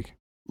streak.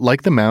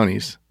 Like the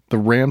Mounties, the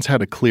Rams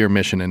had a clear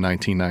mission in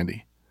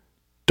 1990.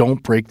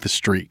 Don't break the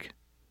streak.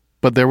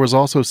 But there was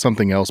also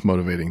something else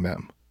motivating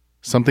them,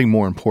 something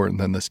more important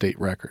than the state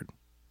record.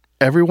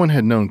 Everyone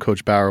had known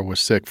Coach Bauer was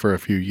sick for a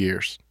few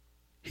years.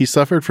 He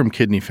suffered from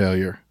kidney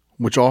failure,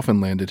 which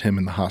often landed him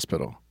in the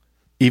hospital,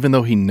 even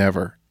though he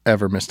never,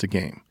 ever missed a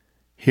game.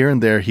 Here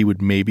and there, he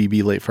would maybe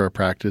be late for a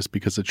practice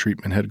because the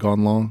treatment had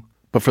gone long,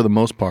 but for the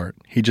most part,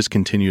 he just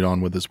continued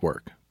on with his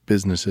work,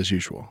 business as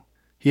usual.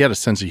 He had a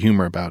sense of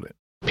humor about it.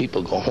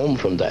 People go home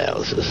from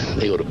dialysis.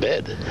 They go to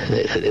bed.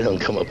 They don't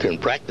come up here and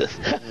practice.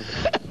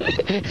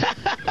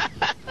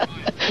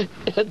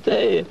 I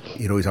tell you.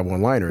 He'd always have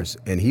one-liners,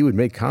 and he would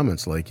make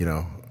comments like,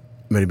 I'm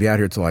going to be out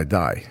here till I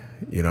die,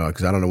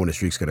 because I don't know when the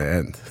streak's going to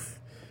end.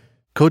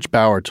 Coach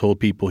Bauer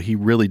told people he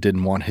really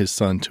didn't want his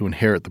son to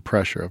inherit the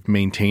pressure of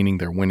maintaining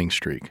their winning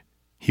streak.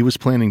 He was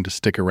planning to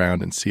stick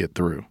around and see it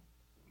through.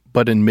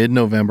 But in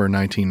mid-November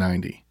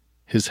 1990,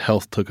 his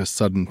health took a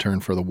sudden turn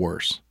for the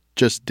worse,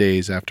 just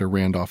days after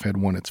Randolph had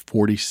won its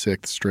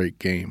 46th straight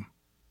game.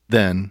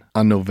 Then,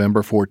 on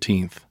November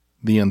 14th,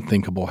 the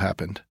unthinkable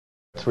happened.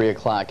 3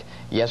 o'clock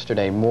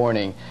yesterday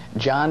morning,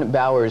 John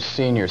Bowers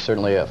Sr.,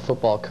 certainly a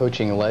football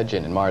coaching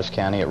legend in Morris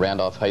County at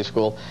Randolph High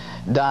School,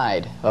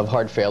 died of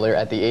heart failure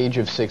at the age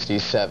of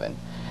 67.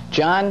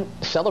 John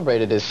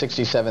celebrated his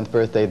 67th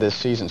birthday this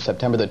season,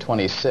 September the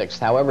 26th.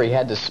 However, he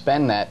had to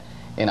spend that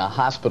in a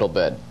hospital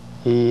bed.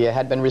 He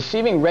had been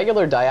receiving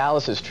regular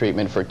dialysis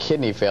treatment for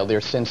kidney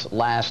failure since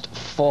last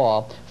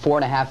fall,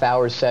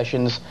 4.5-hour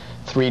sessions,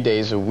 3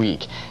 days a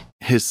week.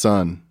 His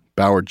son,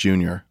 Bauer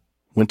Jr.,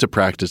 went to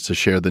practice to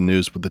share the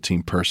news with the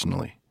team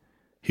personally.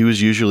 He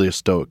was usually a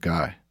stoic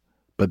guy,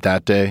 but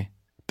that day,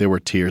 there were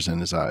tears in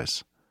his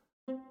eyes.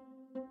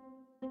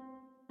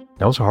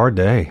 That was a hard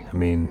day. I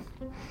mean,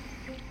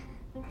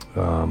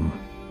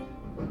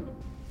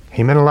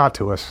 he meant a lot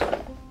to us.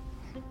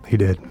 He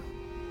did.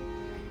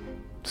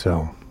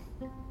 So,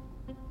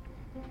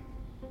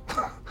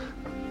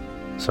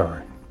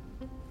 sorry.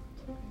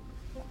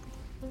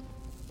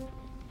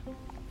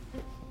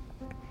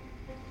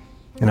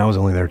 And I was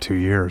only there 2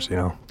 years,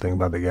 Think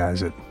about the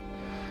guys that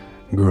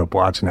grew up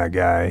watching that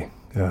guy,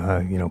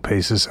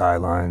 pace the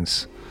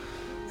sidelines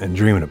and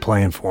dreaming of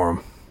playing for him.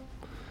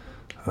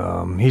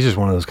 He's just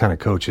one of those kind of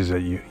coaches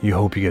that you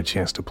hope you get a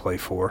chance to play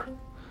for.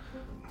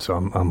 So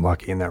I'm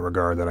lucky in that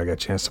regard that I got a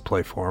chance to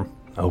play for him.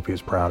 I hope he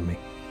was proud of me.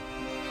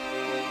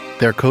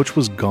 Their coach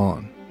was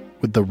gone,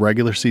 with the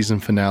regular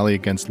season finale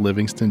against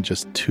Livingston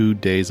just 2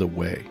 days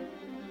away.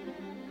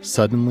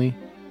 Suddenly,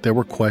 there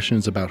were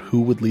questions about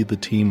who would lead the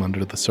team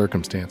under the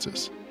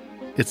circumstances.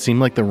 It seemed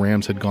like the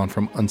Rams had gone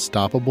from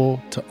unstoppable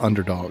to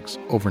underdogs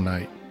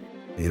overnight.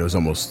 It was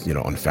almost,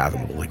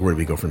 unfathomable. Like, where do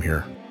we go from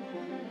here?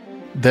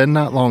 Then,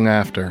 not long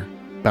after,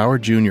 Bauer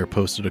Jr.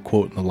 posted a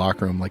quote in the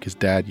locker room like his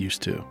dad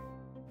used to.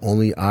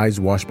 "Only eyes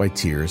washed by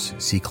tears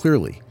see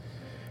clearly."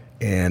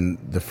 And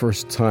the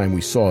first time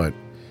we saw it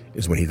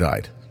is when he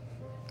died.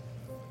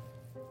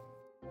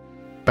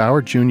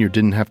 Bauer Jr.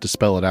 didn't have to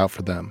spell it out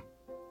for them.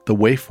 The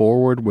way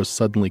forward was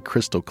suddenly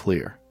crystal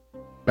clear.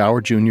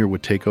 Bauer Jr.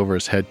 would take over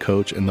as head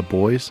coach, and the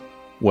boys,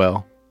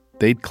 well,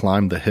 they'd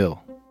climb the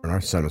hill. And our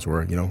sentiments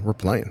were, we're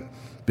playing.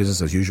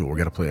 Business as usual. We're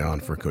going to play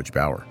on for Coach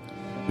Bauer.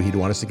 He'd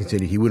want us to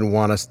continue. He wouldn't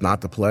want us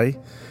not to play.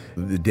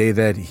 The day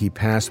that he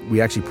passed,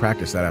 we actually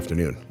practiced that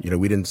afternoon.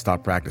 We didn't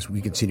stop practice.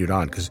 We continued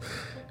on because...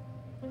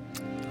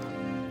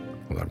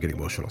 Hold on, I'm getting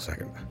emotional a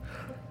second.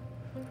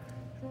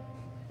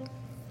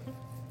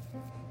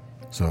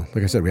 So,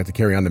 like I said, we have to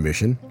carry on the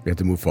mission. We have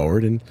to move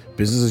forward, and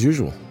business as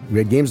usual. We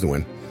had games to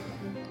win.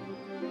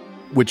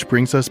 Which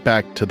brings us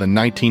back to the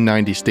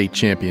 1990 state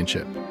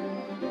championship.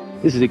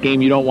 This is a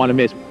game you don't want to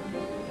miss,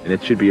 and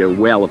it should be a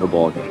whale of a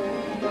ball game.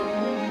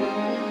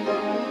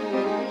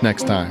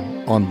 Next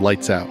time on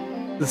Lights Out.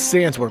 The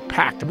stands were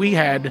packed. We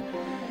had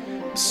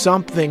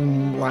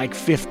something like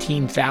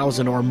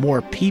 15,000 or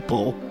more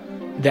people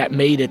that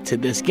made it to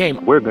this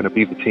game. We're going to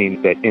be the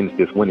team that ends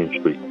this winning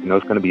streak.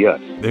 It's going to be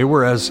us. They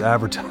were as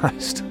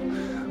advertised,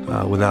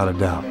 without a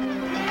doubt.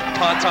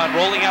 Ponton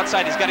rolling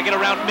outside. He's got to get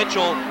around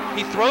Mitchell.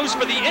 He throws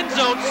for the end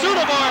zone.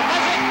 Sudavar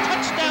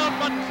has it. Touchdown,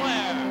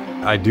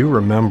 Montclair. I do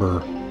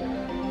remember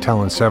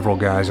telling several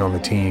guys on the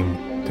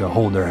team to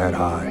hold their head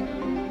high,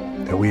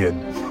 that we had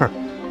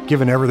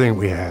given everything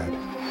we had.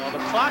 Well, the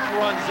clock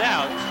runs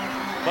out,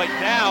 but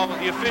now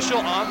the official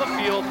on the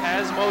field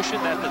has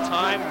motioned that the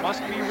time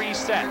must be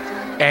reset.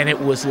 And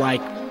it was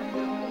like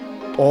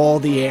all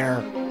the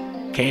air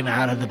came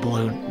out of the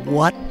balloon.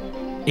 What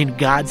in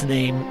God's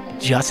name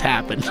just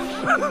happened?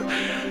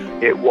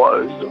 It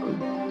was the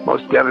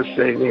most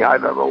devastating thing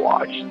I've ever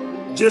watched.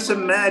 Just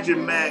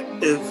imagine, Matt,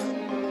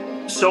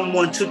 if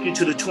someone took you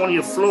to the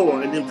 20th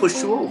floor and then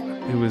pushed you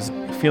over. It was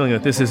feeling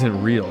that this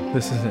isn't real.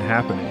 This isn't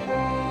happening.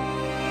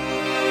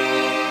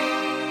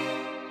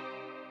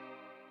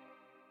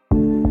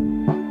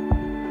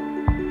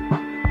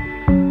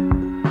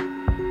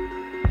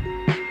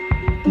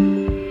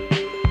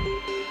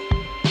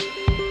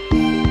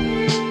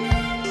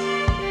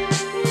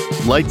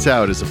 Lights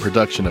Out is a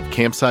production of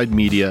Campside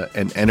Media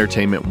and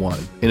Entertainment One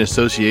in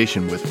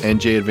association with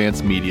NJ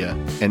Advanced Media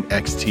and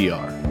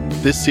XTR.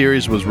 This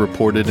series was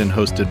reported and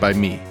hosted by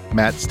me,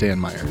 Matt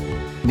Stanmeyer.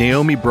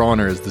 Naomi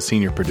Brawner is the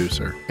senior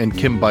producer, and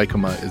Kim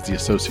Bykema is the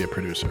associate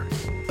producer.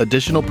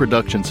 Additional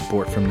production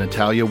support from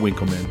Natalia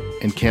Winkleman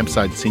and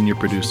Campside senior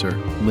producer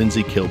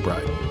Lindsay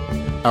Kilbride.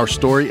 Our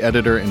story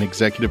editor and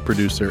executive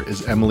producer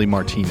is Emily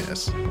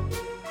Martinez.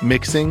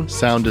 Mixing,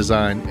 sound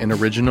design, and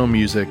original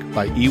music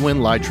by Ewan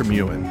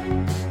Lytremuin.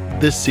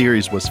 This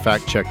series was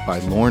fact-checked by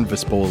Lauren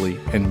Vespoli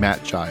and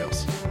Matt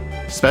Giles.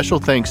 Special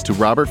thanks to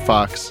Robert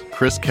Fox,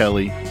 Chris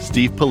Kelly,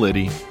 Steve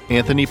Politti,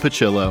 Anthony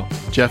Pacillo,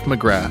 Jeff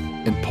McGrath,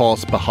 and Paul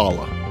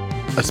Spahala.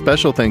 A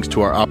special thanks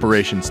to our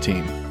operations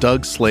team,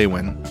 Doug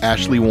Slaywin,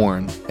 Ashley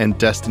Warren, and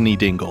Destiny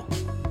Dingle.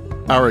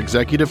 Our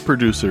executive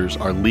producers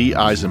are Lee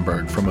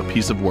Eisenberg from A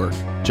Piece of Work,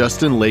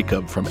 Justin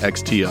Lacob from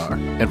XTR,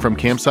 and from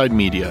Campside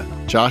Media,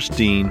 Josh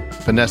Dean,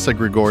 Vanessa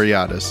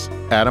Gregoriadis,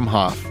 Adam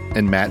Hoff,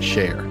 and Matt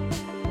Scher.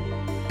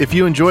 If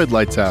you enjoyed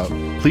Lights Out,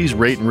 please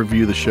rate and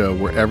review the show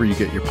wherever you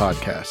get your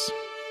podcasts.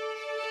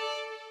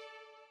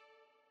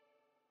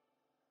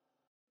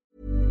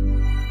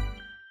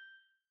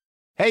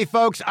 Hey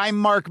folks, I'm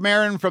Mark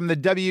Maron from the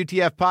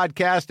WTF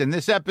Podcast, and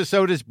this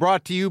episode is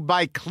brought to you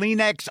by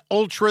Kleenex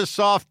Ultra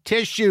Soft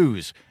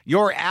Tissues,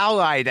 your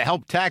ally to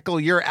help tackle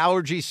your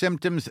allergy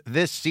symptoms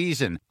this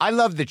season. I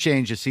love the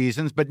change of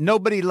seasons, but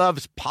nobody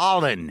loves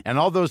pollen and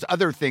all those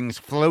other things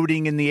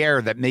floating in the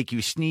air that make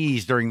you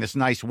sneeze during this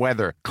nice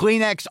weather.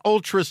 Kleenex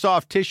Ultra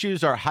Soft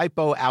Tissues are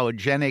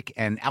hypoallergenic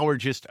and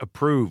allergist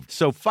approved,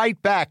 so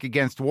fight back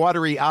against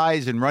watery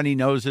eyes and runny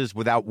noses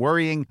without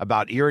worrying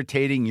about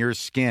irritating your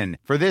skin.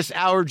 For this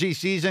allergy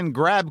season,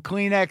 grab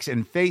Kleenex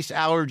and face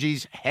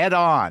allergies head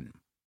on.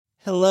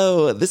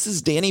 Hello, this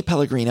is Danny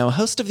Pellegrino,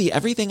 host of the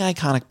Everything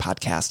Iconic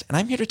podcast, and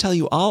I'm here to tell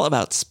you all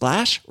about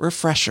Splash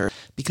Refresher,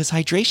 because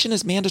hydration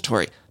is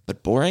mandatory,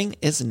 but boring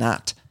is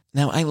not.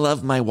 Now, I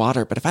love my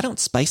water, but if I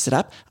don't spice it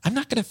up, I'm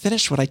not going to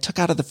finish what I took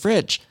out of the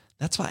fridge.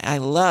 That's why I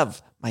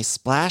love my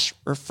Splash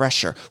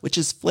Refresher, which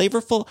is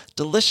flavorful,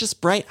 delicious,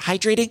 bright,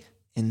 hydrating,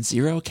 and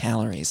 0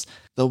 calories.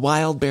 The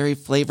wild berry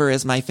flavor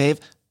is my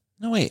fave.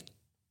 No, wait.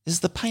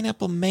 Is the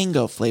pineapple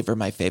mango flavor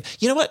my fave?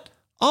 You know what?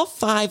 All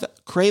 5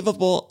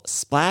 craveable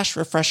Splash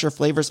Refresher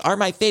flavors are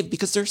my fave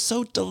because they're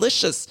so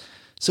delicious.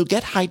 So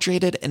get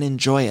hydrated and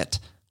enjoy it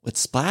with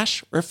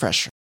Splash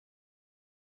Refresher.